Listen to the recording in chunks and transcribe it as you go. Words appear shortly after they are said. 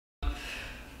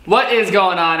What is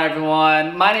going on,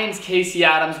 everyone? My name's Casey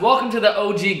Adams. Welcome to the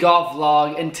OG Golf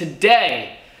Vlog, and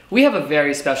today we have a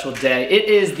very special day. It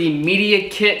is the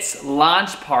MediaKits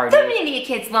launch party. The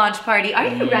MediaKits launch party. Are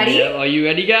you ready? Yeah. Are you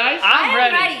ready, guys? I'm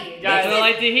ready. Guys, that's what I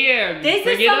like to hear. This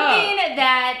is something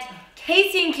that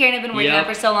Casey and Kieran have been working on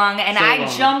for so long, and I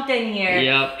jumped in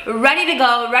here, ready to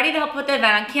go, ready to help put the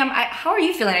event on. Cam, how are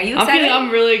you feeling? Are you excited? I'm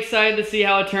really excited to see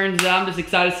how it turns out. I'm just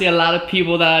excited to see a lot of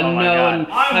people that I know and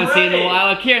haven't seen in a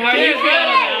while. Kieran, how are you feeling?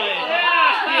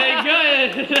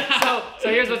 Yeah, good. So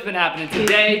here's what's been happening.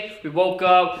 Today, we woke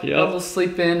up, got a little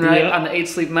sleep in, right, on the 8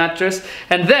 Sleep mattress,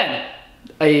 and then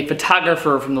a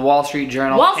photographer from the Wall Street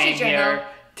Journal came here.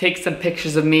 Take some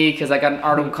pictures of me because I got an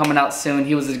article coming out soon.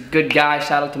 He was a good guy.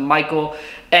 Shout out to Michael.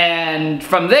 And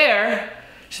from there,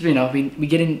 just, you know, we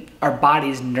getting our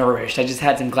bodies nourished. I just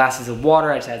had some glasses of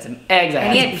water. I just had some eggs. I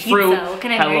had some fruit. What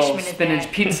kind of had a little nourishment spinach is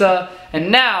that? pizza.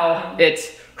 And now it's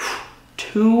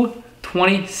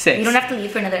 2:26. You don't have to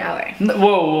leave for another hour.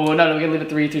 Whoa, no, we're gonna leave at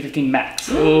 3:15 max.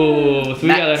 Oh, so we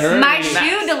gotta hurry. My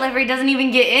shoe delivery doesn't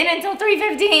even get in until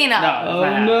 3:15. No. Oh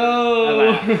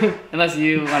no. Unless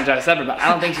you want to drive separate, but I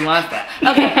don't think she wants that.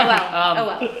 Okay, oh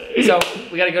well. So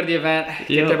we gotta go to the event,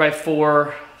 get there by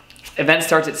 4. Event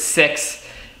starts at 6.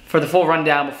 For the full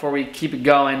rundown before we keep it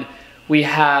going, we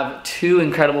have 2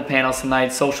 incredible panels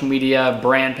tonight: social media,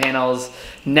 brand panels,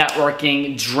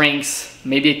 networking, drinks,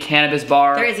 maybe a cannabis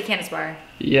bar. There is a cannabis bar.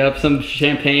 Yep, some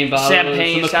champagne bottles.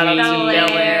 Champagne, shout out to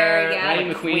Bel Air, yeah.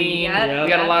 McQueen. Yep. We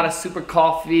got a lot of super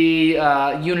coffee,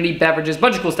 Unity beverages,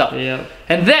 bunch of cool stuff. Yep.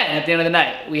 And then at the end of the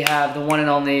night, we have the one and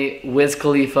only Wiz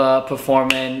Khalifa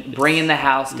performing, bringing the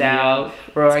house down.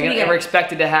 We're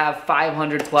expected to have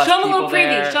 500 plus Show them a people little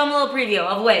preview. there. Show them a little preview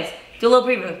of Wiz. Do a little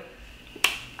preview.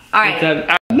 All right.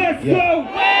 Let's go!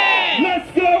 Wiz!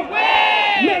 Let's go!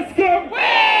 Wiz! Let's go!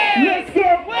 Wiz! Let's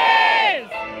go! Wiz!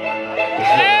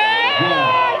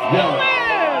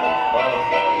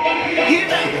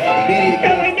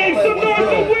 LA make some noise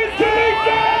for Wiz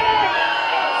Khalifa!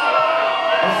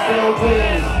 I'm still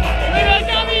Wiz.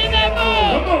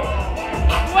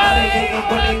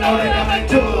 Come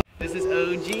on. This is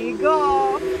OG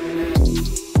Golf.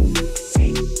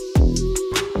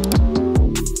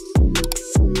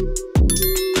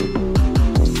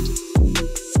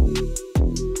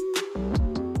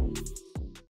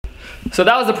 So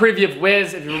that was a preview of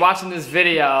Wiz. If you're watching this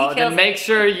video, then make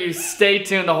sure you stay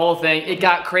tuned the whole thing. It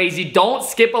got crazy. Don't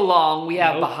skip along. We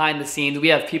have behind the scenes. We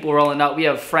have people rolling up. We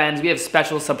have friends. We have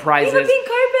special surprises. We have a pink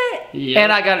carpet. Yep. And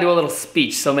I got to do a little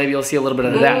speech, so maybe you'll see a little bit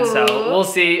of that. So we'll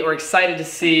see. We're excited to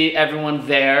see everyone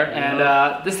there.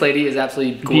 And this lady is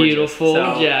absolutely gorgeous. Beautiful,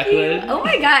 Jacqueline. Oh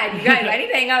my God, you guys, I need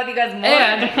to hang out with you guys more.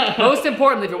 And most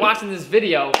importantly, if you're watching this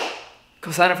video,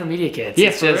 go sign up for MediaKits. Yeah,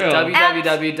 it's just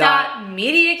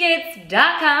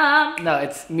www.mediakits.com. No,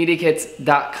 it's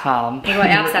MediaKits.com. Hey, what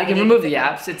apps you can remove the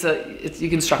apps. You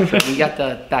can structure it. We got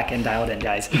the back end dialed in,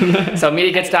 guys. So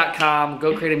MediaKits.com.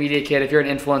 Go create a Media Kit. If you're an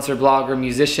influencer, blogger,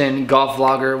 musician, golf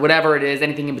vlogger, whatever it is,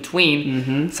 anything in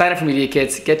between, sign up for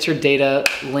MediaKits. Get your data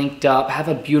linked up. Have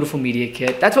a beautiful Media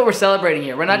Kit. That's what we're celebrating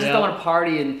here. We're not just throwing a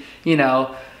party and, you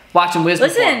know, watching Wiz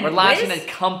perform. We're launching a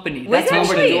company. That's what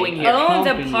we're doing here. Wiz owns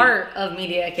a part of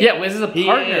MediaKits. Yeah, Wiz is a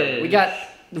partner. We got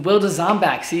Will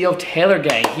DeZombach, CEO of Taylor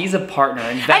Gang. He's a partner.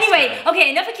 Investor. Anyway, okay,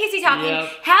 enough of Casey talking.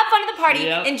 Have fun at the party.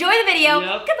 Enjoy the video.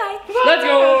 Goodbye. Let's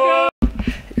go.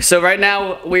 So right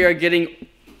now we are getting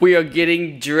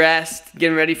dressed,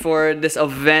 getting ready for this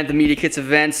event, the MediaKits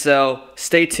event. So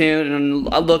stay tuned. And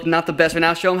I look not the best right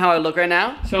now. Show them how I look right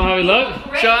now. Show them how we look.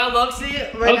 Show how I look. See,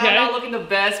 right now I'm not looking the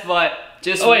best, but.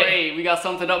 Just wait, we got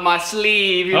something up my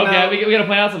sleeve, you know? We gotta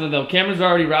point out something though. Cameron's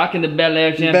already rocking the Bel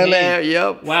Air champagne. Bel Air,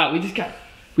 yep. Wow,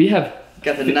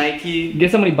 got the Nike.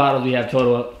 Guess how many bottles we have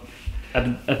total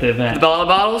at the event? The bottle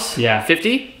bottles? Yeah.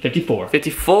 50? 54.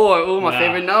 54, ooh, my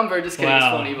favorite number. Just kidding, it's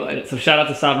funny, but. So shout out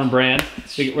to Sovereign Brand.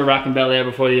 We're rocking Bel Air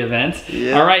before the event.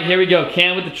 Yeah. All right, here we go.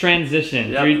 Cam with the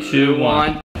transition. 3, 2,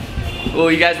 1. Well,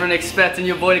 you guys weren't expecting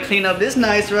your boy to clean up this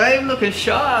nice, right? I'm looking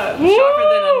sharp. Sharper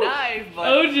than a knife. But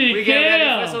OG we get ready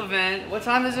for this event. What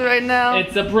time is it right now?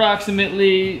 It's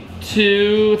approximately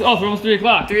 2. Oh, it's almost 3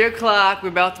 o'clock. 3 o'clock. We're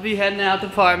about to be heading out the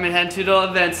apartment, heading to the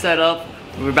event setup.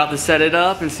 We're about to set it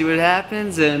up and see what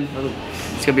happens, and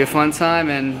it's gonna be a fun time.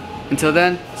 And until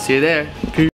then, see you there.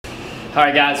 Peace. All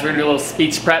right, guys, we're gonna do a little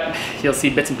speech prep. You'll see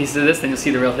bits and pieces of this, then you'll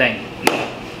see the real thing.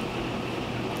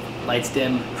 Lights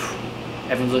dim.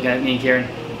 Everyone's looking at me and Kieran.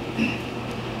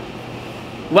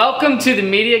 Welcome to the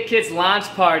MediaKits launch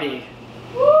party.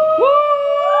 Woo!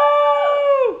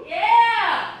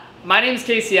 Yeah! My name is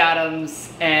Casey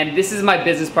Adams, and this is my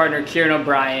business partner, Kieran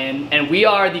O'Brien, and we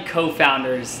are the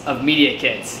co-founders of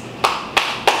MediaKits.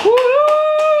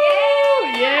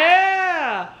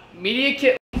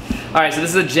 MediaKit. Alright, so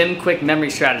this is a gym quick memory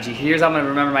strategy. Here's how I'm gonna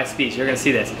remember my speech. You're gonna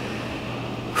see this.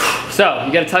 So,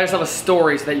 you gotta tell yourself a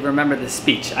story so that you remember this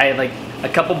speech. I have like a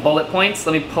couple bullet points.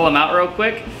 Let me pull them out real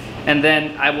quick. And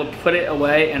then I will put it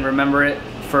away and remember it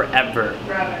forever.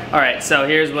 Alright, so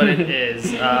here's what it is.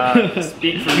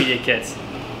 Speak for MediaKits.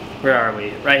 Where are we?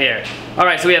 Right here.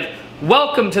 Alright, so we have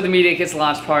welcome to the MediaKits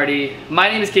launch party. My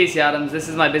name is Casey Adams. This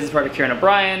is my business partner, Kieran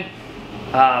O'Brien.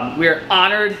 We are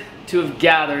honored to have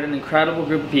gathered an incredible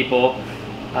group of people.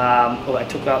 Oh, I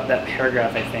took out that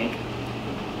paragraph, I think.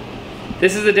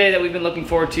 This is the day that we've been looking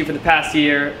forward to for the past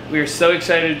year. We are so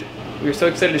excited. We are so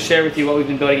excited to share with you what we've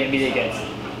been building at MediaKits.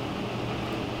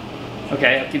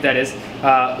 Okay, I'll keep that as.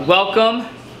 Welcome.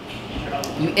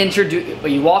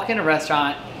 You walk in a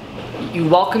restaurant. You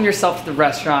welcome yourself to the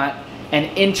restaurant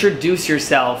and introduce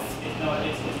yourself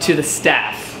to the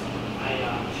staff.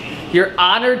 You're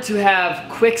honored to have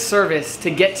quick service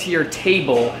to get to your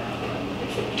table.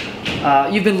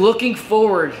 You've been looking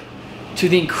forward to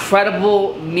the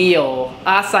incredible meal,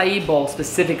 acai bowl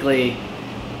specifically.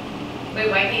 Wait,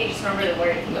 why can't you just remember the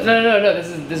word? No, this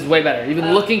is way better. You've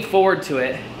been looking forward to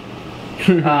it.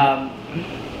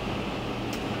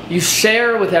 You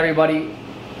share with everybody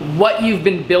what you've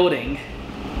been building.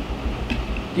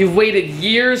 You've waited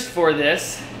years for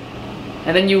this,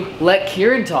 and then you let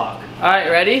Kieran talk. All right,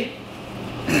 ready?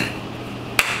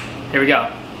 Here we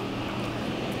go.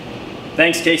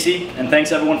 Thanks, Casey, and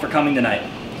thanks everyone for coming tonight.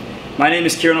 My name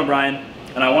is Kieran O'Brien,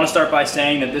 and I want to start by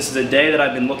saying that this is a day that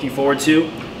I've been looking forward to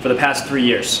for the past 3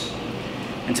 years.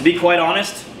 And to be quite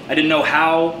honest, I didn't know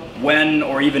how, when,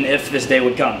 or even if this day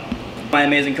would come. My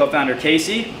amazing co-founder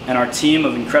Casey and our team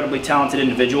of incredibly talented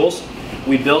individuals,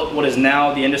 we built what is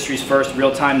now the industry's first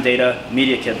real-time data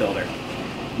media kit builder.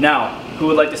 Now, who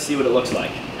would like to see what it looks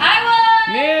like? I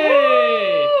would!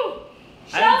 Yay!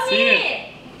 Show I haven't me! seen it.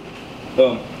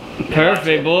 Boom.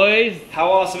 Perfect, boys.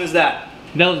 How awesome is that?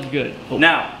 That was good.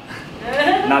 Now,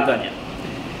 not done yet.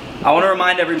 I want to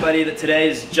remind everybody that today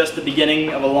is just the beginning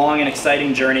of a long and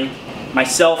exciting journey.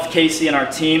 Myself, Casey, and our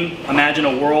team imagine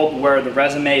a world where the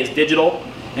resume is digital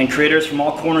and creators from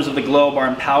all corners of the globe are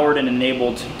empowered and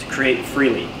enabled to create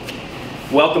freely.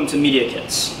 Welcome to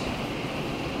MediaKits.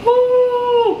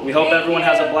 Woo! We hope everyone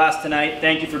has a blast tonight.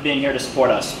 Thank you for being here to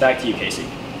support us. Back to you, Casey.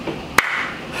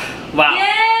 Wow.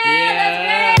 Yeah, that's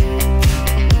great!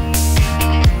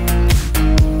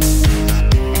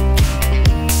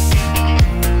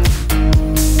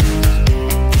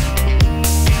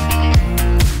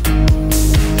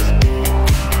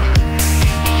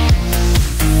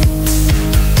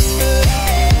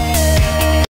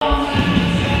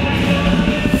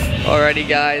 Alrighty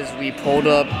guys, we pulled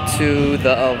up to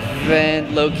the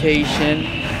event location.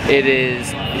 It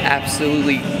is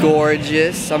absolutely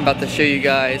gorgeous. I'm about to show you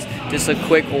guys just a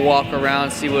quick walk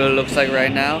around, see what it looks like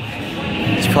right now.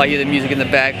 You can probably hear the music in the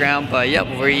background, but yep,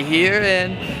 we're here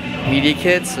and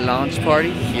MediaKits launch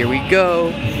party. Here we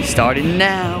go, starting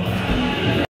now.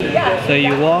 So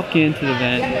you walk into the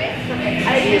event.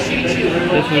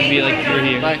 This would be like you're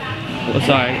here. Oh,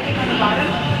 sorry.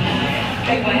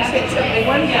 Big ones,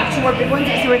 two more big ones,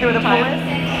 you see right there where the pole is?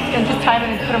 And just time it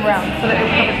and put them around so that it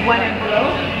covers one end below.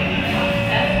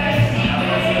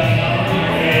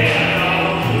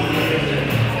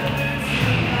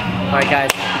 Alright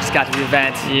guys, we just got to the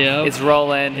event. Yep. It's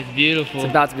rolling. It's beautiful. It's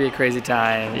about to be a crazy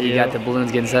time. We Yep. got the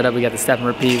balloons getting set up, we got the step and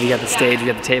repeat, we got the stage, we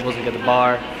got the tables, we got the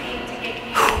bar.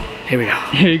 Here we go.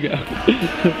 Here you go.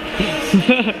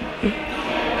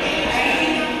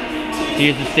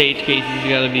 Here's the stage cases you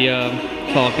gotta be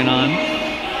talking on.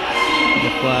 The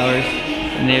flowers.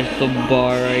 And there's the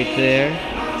bar right there.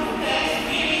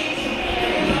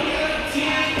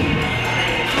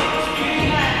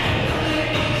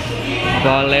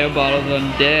 Bottles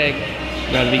on deck.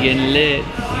 About to be getting lit.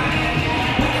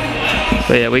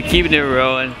 So yeah, we're keeping it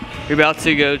rolling. We're about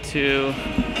to go to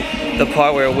the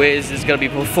part where Wiz is gonna be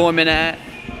performing at.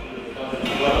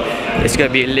 It's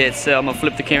gonna be lit, so I'm gonna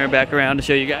flip the camera back around to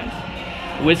show you guys.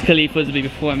 Wiz Khalifa is gonna be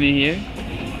performing here.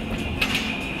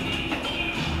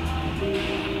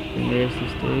 And there's the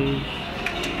stage.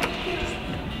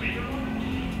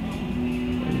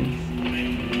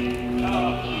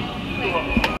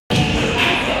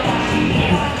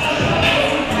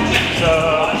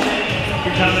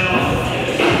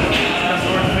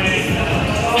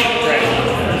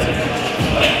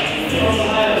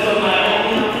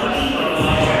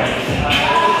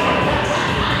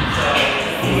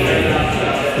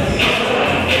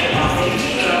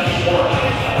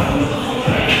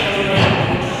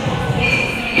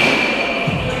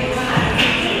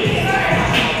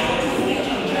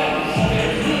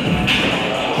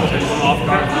 Off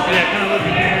guard. Yeah, kind of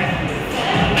looking here.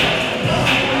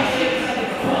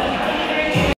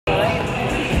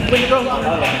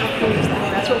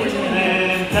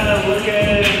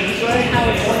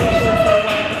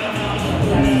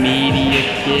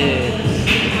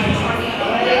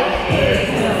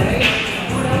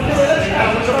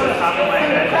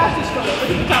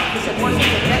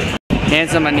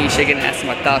 Hands on my knees, shaking ass,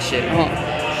 my thought shit.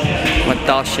 My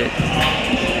thought shit.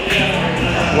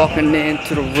 Walking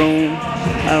into the room.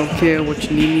 I don't care what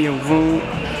you need me a room.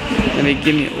 Let me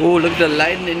give me. Oh, look at the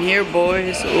lighting in here,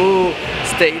 boys. Oh,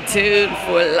 stay tuned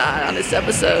for a lot on this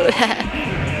episode.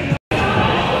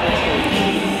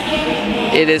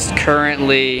 It is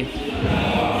currently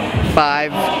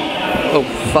 5.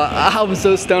 I was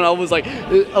so stoned. I was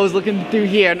looking through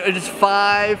here, and it's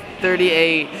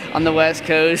 5:38 on the West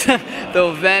Coast. The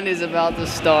event is about to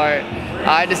start.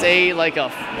 I just ate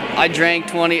I drank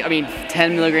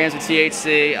 10 milligrams of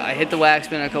THC. I hit the wax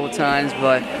bin a couple times,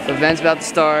 but the event's about to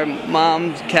start.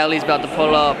 Mom, Kelly's about to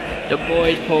pull up. The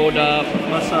boys pulled up.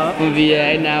 What's up? From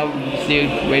VA now. See,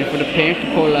 waiting for the parents to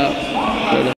pull up.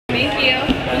 Thank you.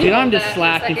 Dude, I'm just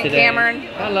slacking today. Cameron.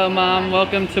 Hello, Mom.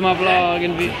 Welcome to my vlog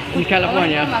in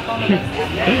California.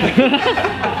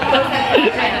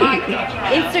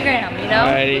 Instagram, you know?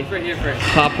 Alrighty.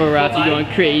 Paparazzi going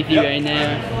crazy right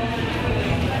now.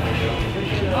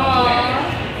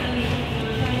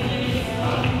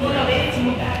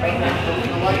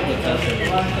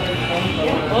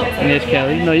 And there's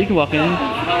Kelly. No, you can walk in.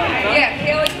 Yeah,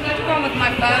 Kelly, can you come with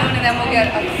my phone and then we'll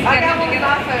get my phone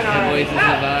on. Voice is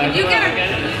alive. You get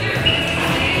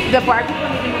the bar.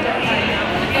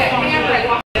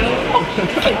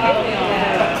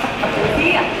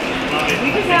 We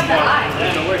just have the eye.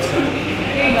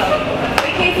 Here you go.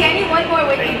 Wait, Casey, I need one more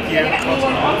with you. Sorry.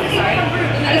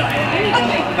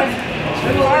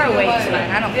 You are awake tonight.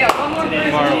 I don't care. One more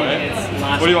person. Far away.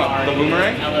 What do you want? The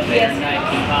boomerang? Elevator night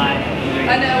combined.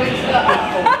 I know it's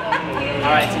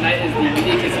Alright, tonight is the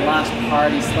MediaKits launch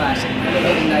party /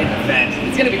 elevator night event.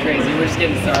 It's gonna be crazy. We're just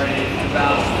getting started. It's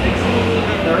about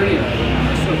 6:30.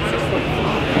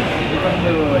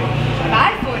 6:45.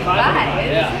 5:45.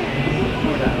 Yeah.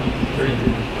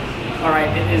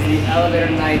 Alright, it is the elevator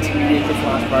night MediaKits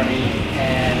launch party,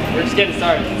 and we're just getting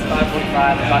started. It's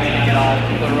 5:45. We're about to get all.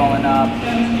 People are rolling up.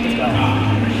 Let's go.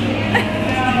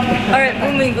 Alright,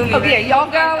 booming. Okay, y'all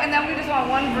go, and then we just want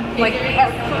one for,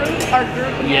 our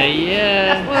group.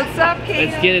 Yeah. What's up, Kate?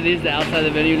 Let's get it. This is the outside of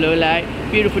the venue, low light,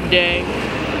 beautiful day,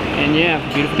 and yeah,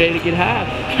 beautiful day to get high.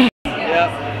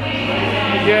 Yep.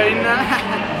 You already know.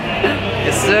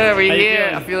 Yes, sir. We're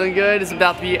here. I'm feeling good. It's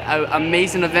about to be an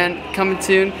amazing event coming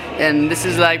soon, and this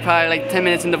is probably 10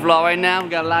 minutes in the vlog right now. We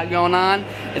got a lot going on.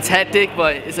 It's hectic,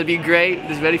 but it's gonna be great.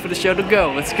 Just ready for the show to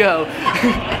go. Let's go.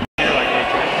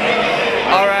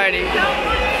 Alrighty.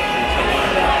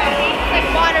 Like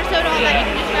water, soda, all that. You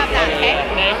can just grab that, okay?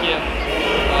 Thank you.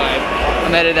 Alright.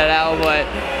 I'm editing that out, but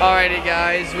alrighty,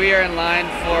 guys. We are in line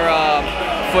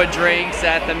for drinks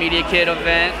at the MediaKit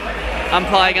event. I'm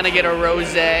probably gonna get a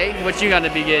rosé. What you gonna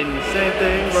be getting? Same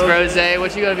thing. Rosé.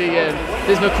 What you gonna be getting?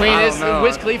 This McQueen is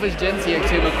Wiz Khalifa's gin's here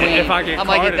too. McQueen. If I get I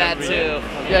might get carded, that too.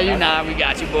 Yeah, you not. We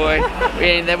got you, boy. we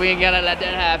ain't gonna let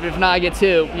that happen. If not, I get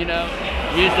 2. You know.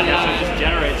 Use the line. Just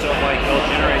generate. So they'll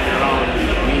generate your own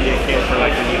MediaKit for the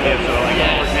new gift. So for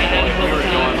example, if we were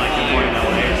going the morning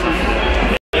LA or something.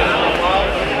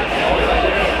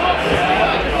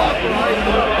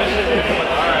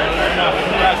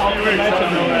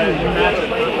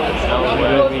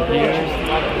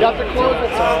 You have to close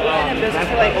it. So I've been in business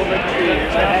for over 2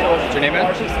 years. What's your name, man?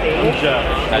 I'm Jeff.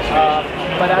 Nice to meet you.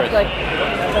 But that's my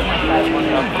last one.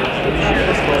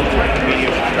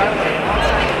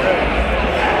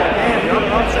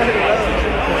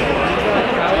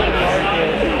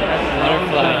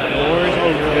 Butterfly doors.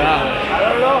 Oh God. I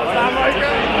don't know. It's not my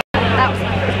girl. That was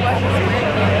my first question.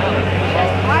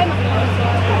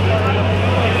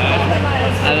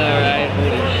 I know, right?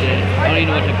 Holy shit. I don't even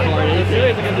know what the car is. Really?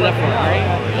 Is that Ferrari?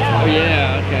 Oh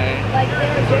yeah, okay.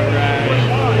 Ferrari.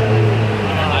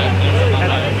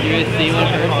 You guys see one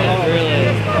person? Really?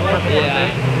 Yeah.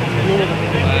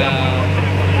 Wow.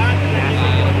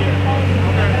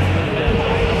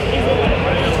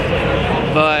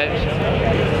 But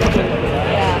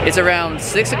it's around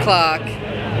 6 o'clock.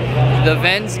 The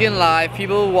event's getting live.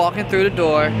 People walking through the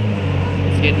door.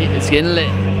 It's getting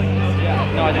lit.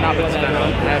 No, I did not put that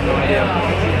on. I have no idea.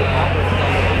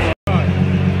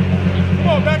 Come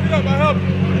on, back it up. I help you.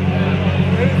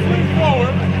 And swing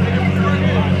forward.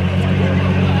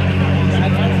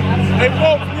 Hey,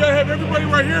 folks, we gotta have everybody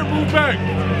right here move back.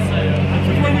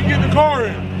 This way we can get the car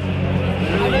in.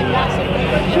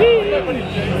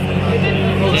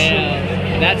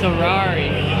 Yeah, that's a Rari.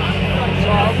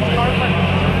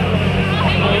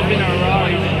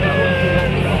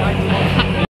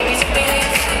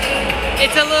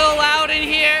 It's a little loud in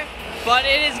here, but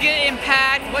it is getting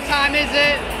packed. What time is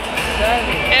it?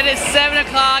 7. It is 7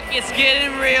 o'clock. It's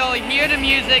getting real. You hear the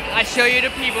music. I show you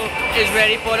the people. Is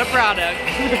ready for the product.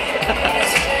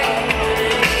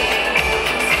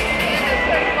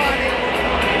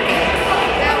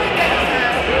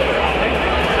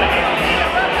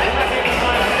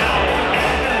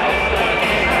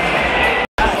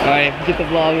 Get the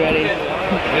vlog ready.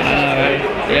 Alright,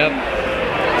 yep.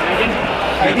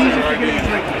 Are these if you're gonna be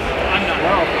drinking? I'm not.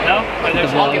 No? Get the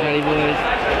vlog ready, boys.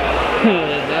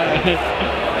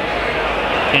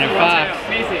 Tanner Fox.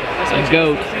 The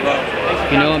GOAT.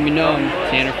 You know him, you know him.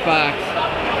 Tanner Fox.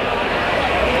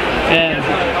 Yeah.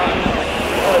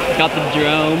 Got the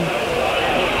drone.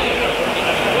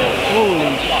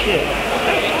 Holy shit.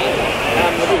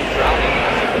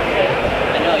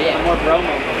 I know, yeah. More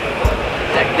promo.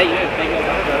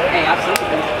 Hey,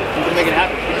 absolutely. You can make it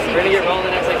happen. We're gonna get rolling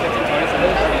the next like 15, 20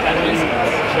 minutes.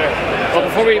 Sure. Well,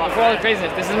 before all the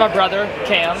craziness, this is my brother,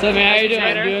 Cam. So, man, how you doing?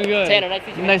 I'm doing good. Tanner, nice to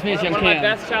meet you. Nice to meet you. I'm One of my Cam.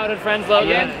 best childhood friends,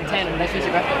 Logan. Tanner, nice to meet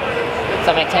you, bro. What's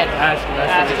up, man? Tanner. Ashton,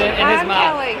 and his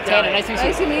mom. Tanner, nice to meet you.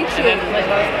 Nice to meet you.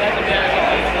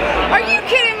 Are you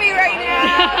kidding me right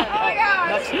now? Oh my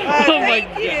gosh. Oh my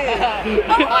Thank you.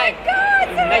 Oh my God.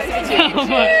 Nice to meet you.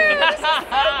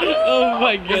 Oh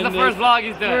my goodness. This is the first vlog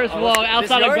he's doing. First vlog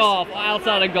outside of golf.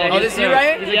 Outside of golf. Oh, this is you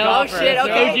right here? Yeah. Oh shit,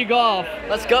 okay. OG golf.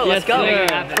 Let's go, let's go. Sir.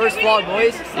 First vlog,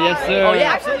 boys. Yes, sir. Oh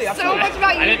yeah, I've heard absolutely, so much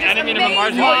about you. I didn't mean to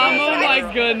bombard you. Mom, oh my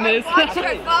goodness. I watch you,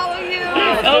 I follow you.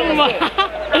 Oh my.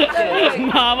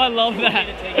 Mom, I love that.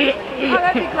 Oh,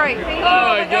 that'd be great. Thank you.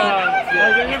 Oh my God.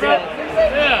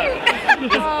 Yeah.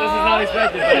 This is not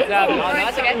expected, but it's happening. Oh, no,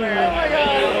 that's okay. Oh my God.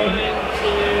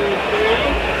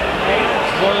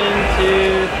 1,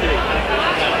 2, 3.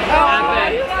 Oh,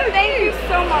 thank you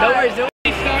so much. No worries, no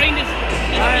worries. Starting to just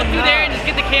go through there and just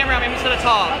get the camera on me instead of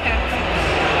talk. Okay.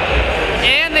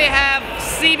 And they have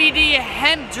CBD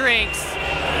hemp drinks,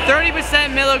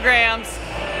 30% milligrams.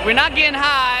 We're not getting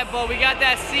high, but we got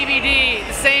that CBD,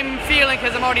 the same feeling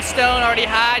because I'm already stoned, already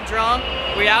high, drunk.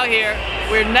 We're out here,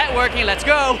 we're networking, let's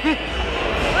go.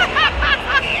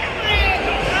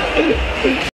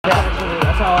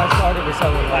 That's how I started with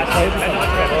selling last night.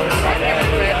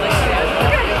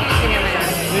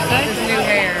 New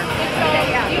hair.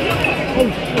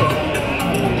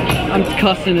 I'm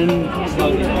cussing and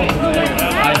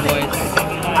hi boys.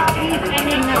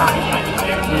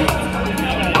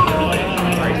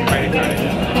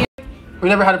 We've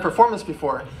never had a performance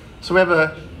before, so we have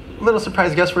a little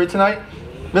surprise guest for you tonight,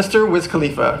 Mr. Wiz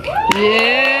Khalifa.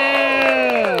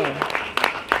 Yeah!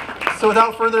 So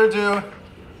without further ado,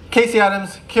 Casey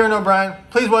Adams, Kieran O'Brien,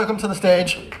 please welcome to the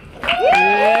stage.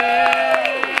 Yeah!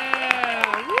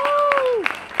 Woo!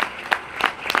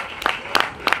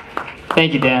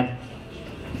 Thank you, Dan.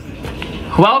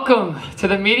 Welcome to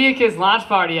the MediaKits launch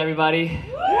party, everybody.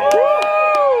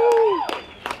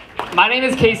 My name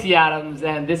is Casey Adams,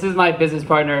 and this is my business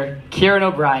partner, Kieran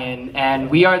O'Brien, and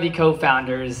we are the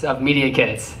co-founders of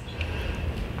MediaKits.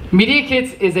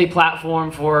 MediaKits is a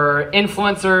platform for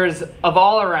influencers of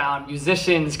all around,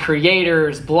 musicians,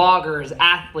 creators, bloggers,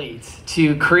 athletes,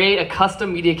 to create a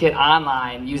custom media kit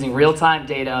online using real-time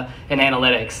data and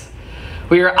analytics.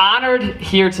 We are honored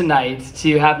here tonight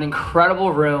to have an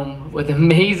incredible room with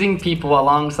amazing people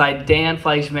alongside Dan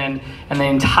Fleischman and the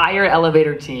entire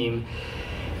Elevator team.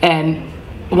 And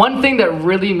one thing that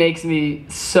really makes me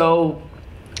so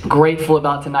grateful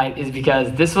about tonight is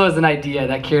because this was an idea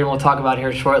that Kieran will talk about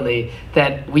here shortly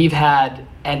that we've had,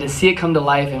 and to see it come to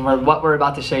life and what we're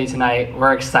about to show you tonight,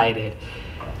 we're excited.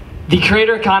 The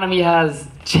creator economy has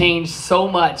changed so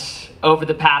much over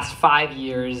the past 5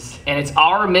 years, and it's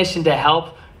our mission to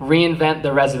help reinvent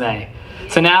the resume.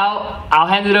 So now I'll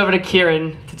hand it over to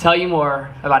Kieran to tell you more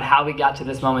about how we got to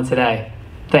this moment today.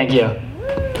 Thank you.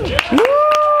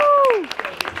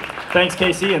 Thanks,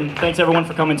 Casey, and thanks everyone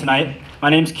for coming tonight. My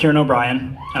name's Kieran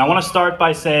O'Brien, and I want to start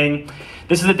by saying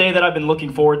this is a day that I've been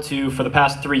looking forward to for the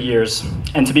past 3 years.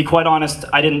 And to be quite honest,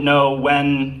 I didn't know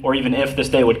when or even if this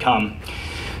day would come.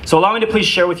 So allow me to please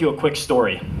share with you a quick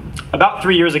story. About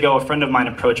 3 years ago, a friend of mine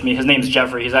approached me. His name's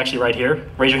Jeffrey. He's actually right here.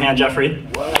 Raise your hand, Jeffrey.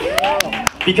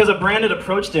 Because a brand had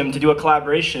approached him to do a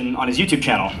collaboration on his YouTube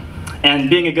channel. And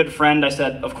being a good friend, I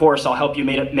said, of course, I'll help you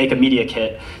make a media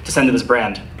kit to send to this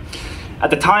brand. At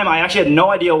the time, I actually had no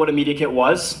idea what a media kit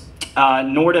was,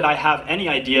 nor did I have any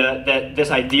idea that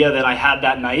this idea that I had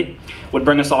that night would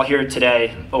bring us all here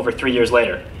today, over 3 years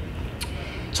later.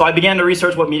 So I began to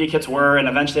research what media kits were, and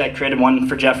eventually I created one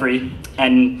for Jeffrey,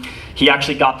 and he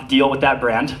actually got the deal with that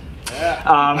brand.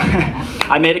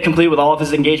 I made it complete with all of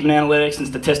his engagement analytics and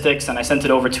statistics, and I sent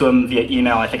it over to him via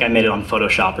email. I think I made it on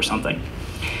Photoshop or something.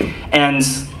 And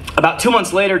about 2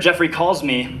 months later, Jeffrey calls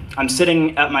me. I'm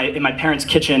sitting at in my parents'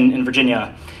 kitchen in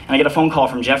Virginia, and I get a phone call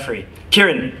from Jeffrey.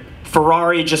 Kieran,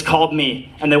 Ferrari just called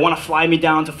me, and they want to fly me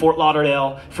down to Fort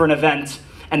Lauderdale for an event,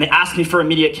 and they asked me for a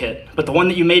media kit, but the one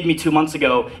that you made me 2 months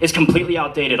ago is completely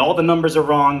outdated. All the numbers are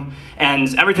wrong,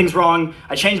 and everything's wrong.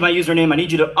 I changed my username. I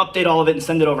need you to update all of it and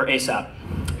send it over ASAP.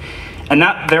 And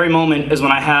that very moment is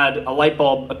when I had a light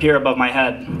bulb appear above my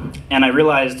head, and I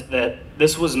realized that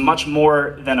this was much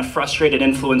more than a frustrated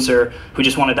influencer who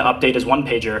just wanted to update his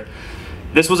one-pager.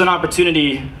 This was an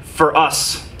opportunity for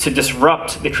us to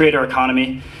disrupt the creator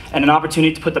economy and an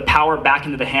opportunity to put the power back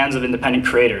into the hands of independent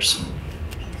creators.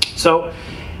 So,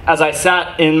 as I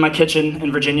sat in my kitchen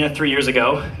in Virginia 3 years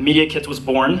ago, MediaKits was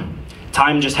born.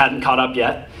 Time just hadn't caught up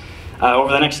yet.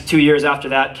 Over the next 2 years after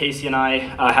that, Casey and I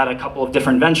had a couple of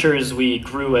different ventures. We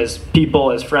grew as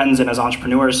people, as friends, and as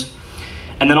entrepreneurs.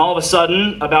 And then all of a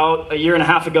sudden, about 1.5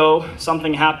 years ago,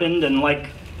 something happened, and like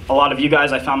a lot of you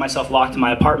guys, I found myself locked in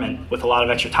my apartment with a lot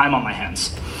of extra time on my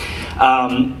hands.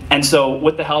 And so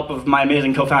with the help of my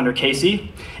amazing co-founder,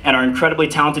 Casey, and our incredibly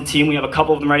talented team, we have a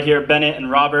couple of them right here, Bennett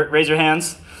and Robert, raise your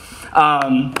hands.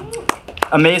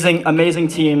 Amazing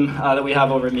team that we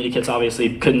have over at MediaKits.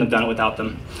 Obviously couldn't have done it without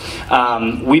them.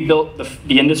 We built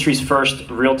the industry's first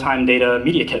real-time data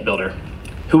media kit builder.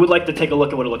 Who would like to take a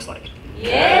look at what it looks like?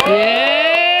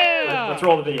 Yeah! Let's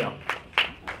roll the video.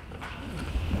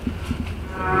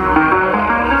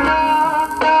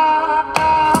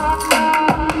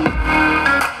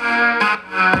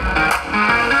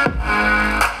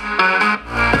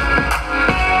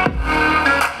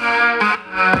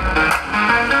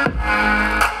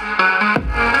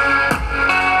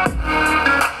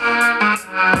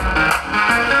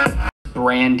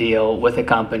 Brand deal with a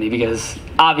company, because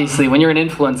obviously when you're an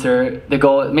influencer, the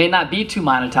goal may not be to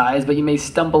monetize, but you may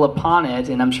stumble upon it,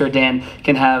 and I'm sure Dan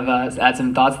can have add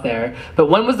some thoughts there. But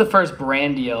when was the first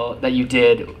brand deal that you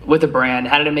did with a brand?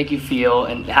 How did it make you feel,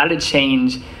 and how did it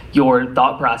change your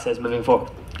thought process moving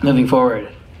forward?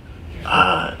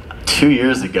 2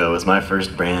 years ago was my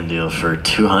first brand deal for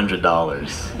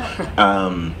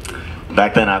 $200.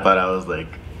 Back then I thought I was like,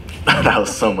 that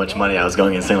was so much money. I was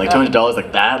going insane. Like $200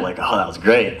 like that, like, oh, that was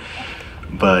great.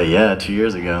 But yeah, 2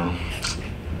 years ago.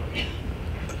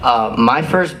 My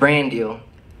first brand deal,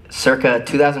 circa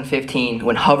 2015,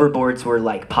 when hoverboards were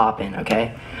like popping,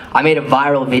 okay? I made a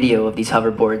viral video of these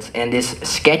hoverboards, and this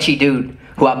sketchy dude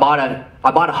who I bought a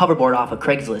hoverboard off of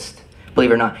Craigslist, believe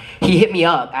it or not, he hit me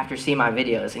up after seeing my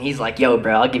videos, and he's like, yo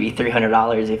bro, I'll give you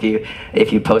 $300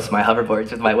 if you post my hoverboards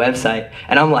with my website.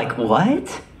 And I'm like,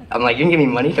 what? I'm like, you're gonna give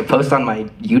me money to post on my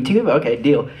YouTube? Okay,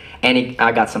 deal. And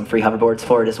I got some free hoverboards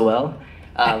for it as well.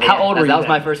 How old were you? That was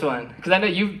my first one. Because I know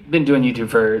you've been doing YouTube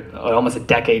for almost a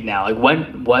decade now. Like,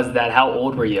 when was that? How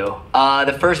old were you?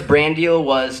 The first brand deal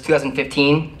was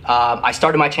 2015. I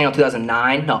started my channel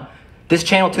 2009. No, this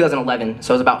channel 2011.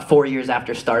 So it was about 4 years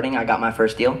after starting, I got my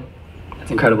first deal.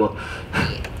 That's incredible.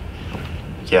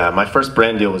 Yeah, my first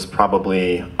brand deal was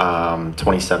probably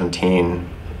 2017.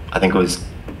 I think it was,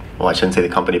 well, I shouldn't say the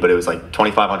company, but it was like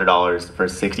 $2,500 for a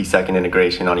 60-second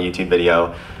integration on a YouTube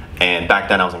video. And back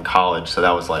then I was in college, so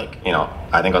that was like, you know,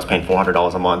 I think I was paying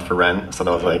 $400 a month for rent. So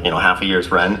that was like, you know, half a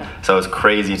year's rent. So it was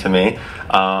crazy to me.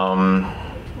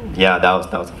 Yeah, that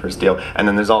was the first deal. And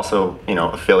then there's also, you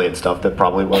know, affiliate stuff that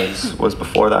probably was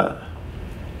before that.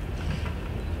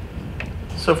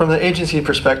 So from the agency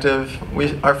perspective,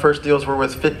 our first deals were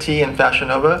with Fit Tea and Fashion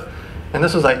Nova. And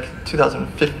this was like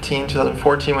 2015,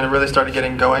 2014 when it really started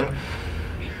getting going.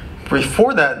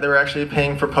 Before that, they were actually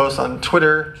paying for posts on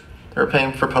Twitter. They were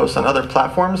paying for posts on other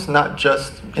platforms, not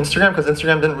just Instagram, because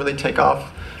Instagram didn't really take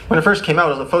off. When it first came out,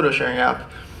 it was a photo sharing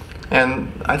app. And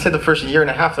I'd say the first year and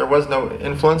a half, there was no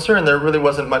influencer, and there really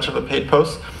wasn't much of a paid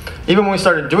post. Even when we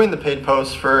started doing the paid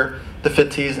posts for the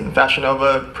Fit Tees and Fashion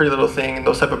Nova, Pretty Little Thing, and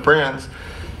those type of brands,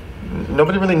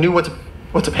 nobody really knew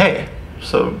what to pay.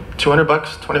 So $200,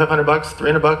 $2,500,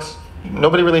 $300,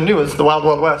 nobody really knew. It's the wild,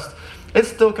 wild west. It's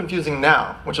still confusing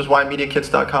now, which is why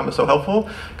MediaKits.com is so helpful,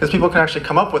 because people can actually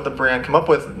come up with a brand, come up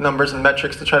with numbers and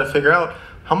metrics to try to figure out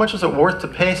how much is it worth to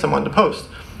pay someone to post.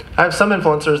 I have some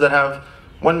influencers that have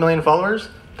 1 million followers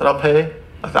that I'll pay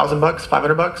 $1,000,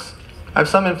 $500. I have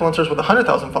some influencers with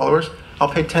 100,000 followers I'll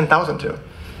pay $10,000 to.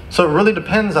 So it really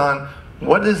depends on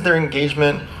what is their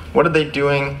engagement, what are they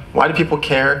doing, why do people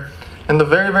care. And the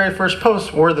very, very first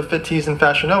posts were the Fit Tees and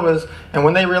Fashion Novas, and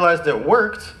when they realized it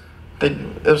worked,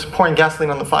 it was pouring gasoline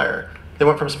on the fire. They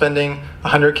went from spending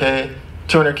 $100K,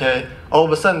 $200K, all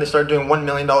of a sudden they started doing $1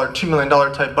 million, $2 million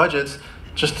type budgets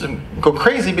just to go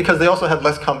crazy because they also had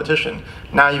less competition.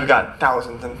 Now you've got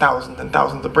thousands and thousands and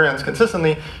thousands of brands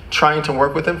consistently trying to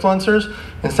work with influencers.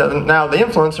 Instead of now the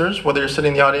influencers, whether you're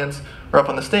sitting in the audience or up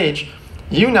on the stage,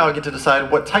 you now get to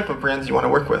decide what type of brands you want to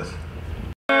work with.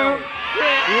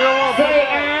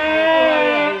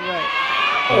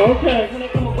 Okay. When they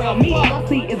come around me, I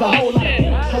see is a whole lot of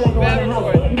I walk around the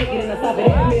house, naked in the side of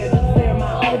that mirror, just stare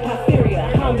my own posterior.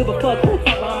 I don't give a fuck who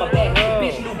talk, I'm a bad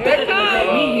bitch, do better than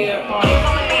let me hear.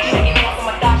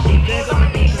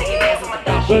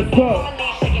 Let's go.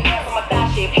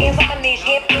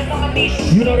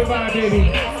 You know the vibe, baby.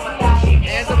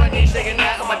 Hands on my knees, shaking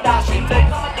that on my dashi.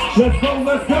 Let's go,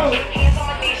 let's go.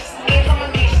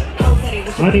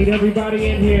 I need everybody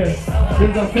in here. This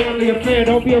is a family affair.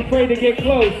 Don't be afraid to get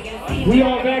close. We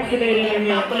all vaccinated in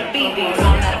here.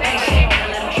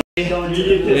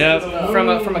 Yep. From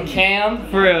a cam.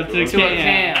 For real, to a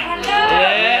cam.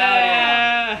 Yeah.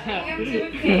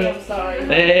 I'm sorry.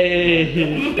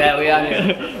 Hey. Yeah, we out here.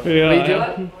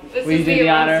 We do the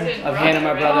honor of handing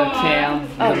my brother Cam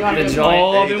the joint.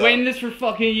 Oh, I've been waiting this for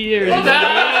fucking years.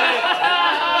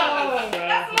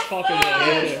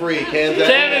 Cam's free. Cam's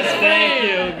Thank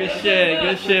you.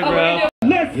 Good shit, bro.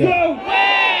 Let's go.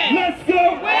 Let's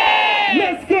go.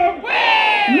 Let's go.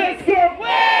 Let's go.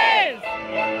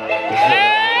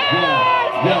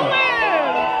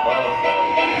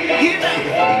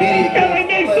 LA,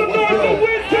 make some noise for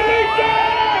Wiz Khalifa!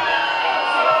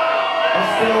 I'm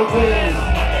still Wiz.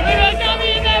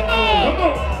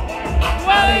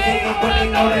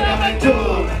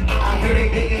 I hear they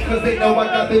hating cause they know I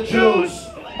got the juice.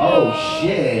 Oh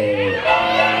shit.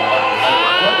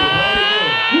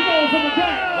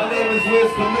 My name is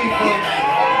Wiz Khalifa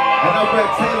and I rep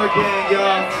Taylor Gang,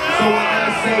 y'all. So when I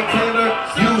say Taylor,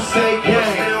 you say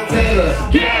gang. Taylor,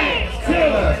 gang,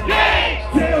 Taylor, gang,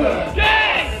 Taylor,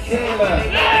 gang, Taylor,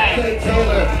 say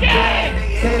Taylor, gang,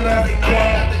 Taylor,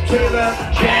 gang, Taylor,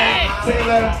 gang,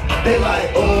 Taylor. They like,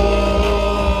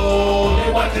 oh,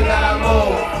 they watching how I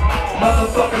roll.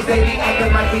 Motherfuckers, they be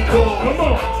acting like we cool. Come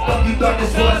on. Fuck you thought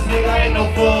this was, nigga, I ain't no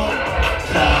fool.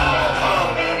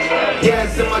 Yeah,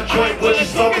 it's in my joint, what you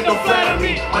smoking, don't flatter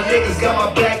me. My niggas got my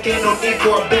back, ain't no need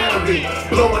for a battery.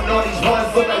 Blowing all these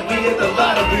ones, look like we hit the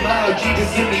lottery. My OG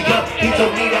just hit me up, he told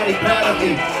me that he proud of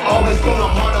me. Always going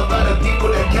hard, a lot of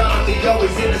people that count on me. Always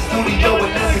in the studio,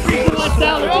 and that's a green. What's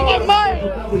down? You're on my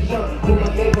mind. I was young, when I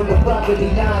gave him the property,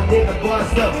 now I'm nigga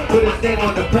bossed up. Put his name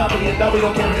on the property, and now we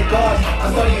don't carry the cars.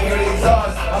 I saw you hear the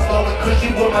exhaust, I'm blowing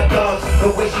cushy with my dogs. The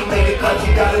way she made it cut,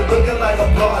 she got it looking like a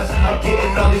boss. I'm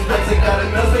getting all these racks, and got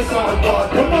enough space on the wall.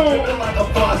 Dripping like a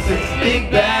faucet. Big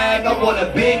bag, I want a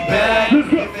big bag.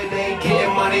 If it ain't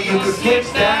getting money, you can skip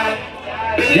that.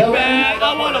 Big bag,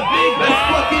 I want a big bag. Let's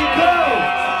fucking go.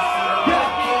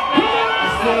 I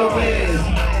still Wiz.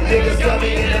 Niggas got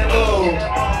me in that mood.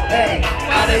 Hey,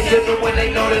 how they different when they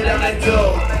know that I'm that dude.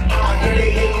 I hear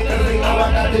they hating cause they know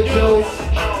I got the juice.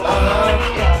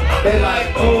 They like,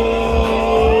 ooh.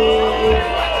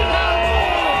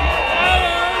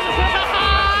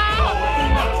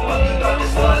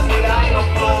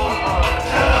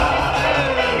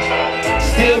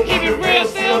 Still keep it real,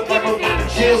 still never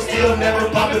chill, still never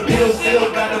poppin' pills,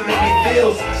 still gotta make me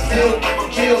feels, still give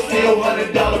them chills, still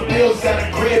 $100 bills, got a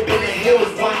crib in the hills,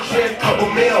 one trip,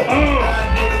 couple mil.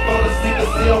 Niggas fall asleep and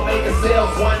still making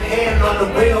sales, one hand on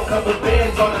the wheel, couple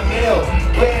bands on the mill,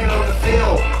 weighing on the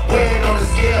field, weighing on the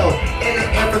scale. In the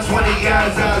air for 20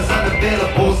 years, I was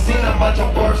unavailable. Seen a bunch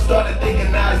of work, started thinking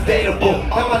I was dateable.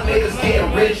 Now my niggas getting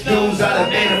rich dudes, I done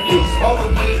made a few. Over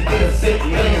weed, getting sick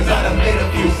millions, I done made a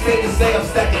few. Sick and say I'm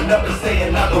stacking up and say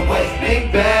another way.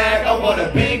 Big bag, I want a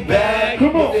big bag.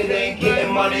 Come on. If it ain't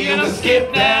getting money, you can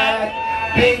skip that.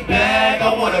 Big bag,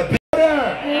 I want a big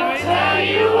bag. I'll tell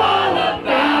you all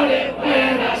about it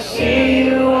when I see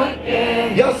you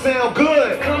again. Y'all sound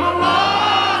good. Come a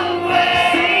long way.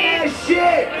 Say that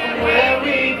shit. Where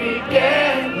we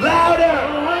began. Louder.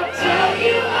 I'll tell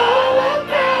you all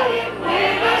about it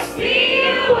when I see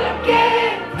you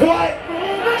again. What?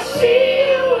 When I see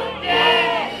you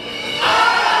again.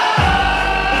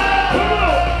 Come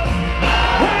on.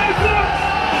 Hands up.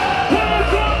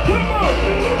 Hands up. Come on.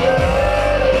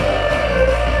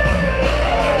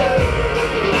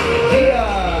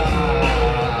 Yeah.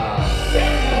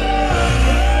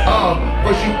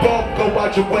 First you both go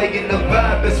out your way and the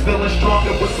vibe is feeling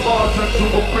stronger. But small turn to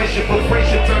a friendship, but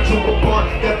friendship turn to a bond.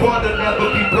 That bond will never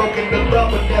be broken, the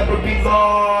love will never be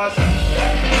lost.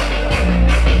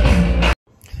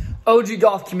 OG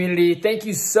Golf community, thank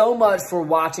you so much for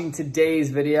watching today's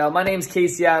video. My name's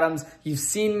Casey Adams. You've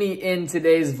seen me in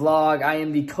today's vlog. I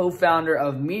am the co-founder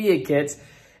of MediaKits,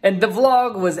 and the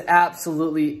vlog was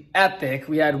absolutely epic.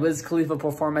 We had Wiz Khalifa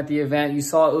perform at the event. You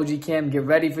saw OG Cam get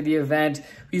ready for the event.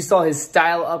 You saw his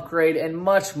style upgrade and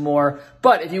much more.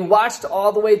 But if you watched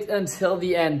all the way until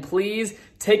the end, please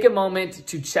take a moment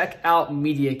to check out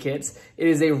MediaKits. It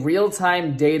is a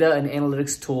real-time data and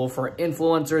analytics tool for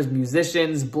influencers,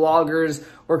 musicians, bloggers,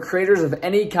 or creators of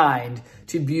any kind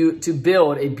to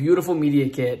build a beautiful media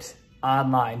kit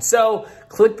online. So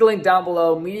click the link down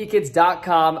below,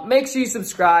 MediaKits.com. Make sure you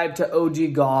subscribe to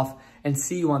OG Golf and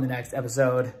see you on the next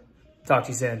episode. Talk to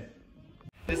you soon.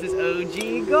 This is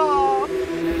OG Golf.